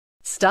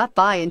Stop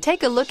by and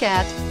take a look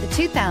at the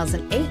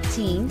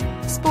 2018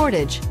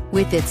 Sportage.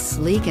 With its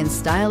sleek and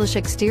stylish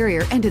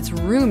exterior and its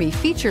roomy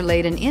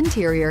feature-laden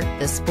interior,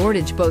 the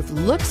Sportage both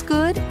looks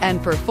good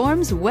and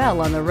performs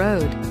well on the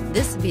road.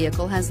 This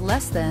vehicle has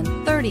less than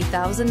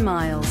 30,000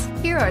 miles.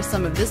 Here are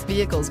some of this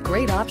vehicle's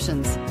great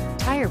options: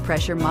 tire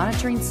pressure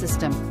monitoring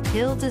system,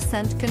 hill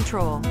descent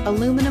control,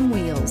 aluminum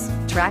wheels,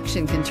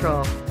 traction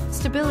control,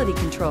 stability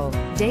control,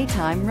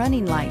 daytime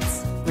running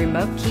lights,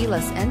 remote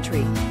keyless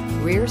entry,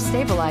 rear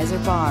stabilizer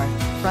bar,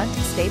 front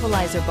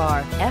stabilizer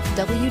bar,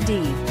 FWD.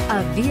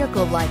 A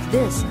vehicle like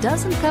this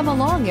doesn't come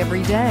along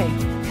every day.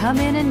 Come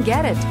in and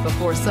get it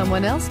before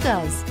someone else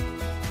does.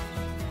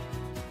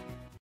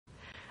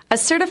 A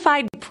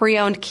certified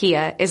pre-owned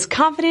Kia is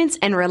confidence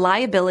and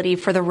reliability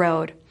for the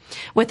road.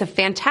 With a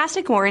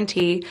fantastic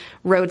warranty,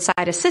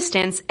 roadside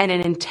assistance, and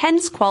an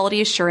intense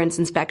quality assurance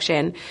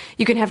inspection,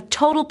 you can have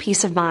total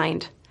peace of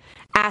mind.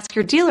 Ask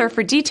your dealer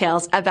for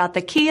details about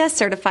the Kia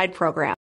Certified program.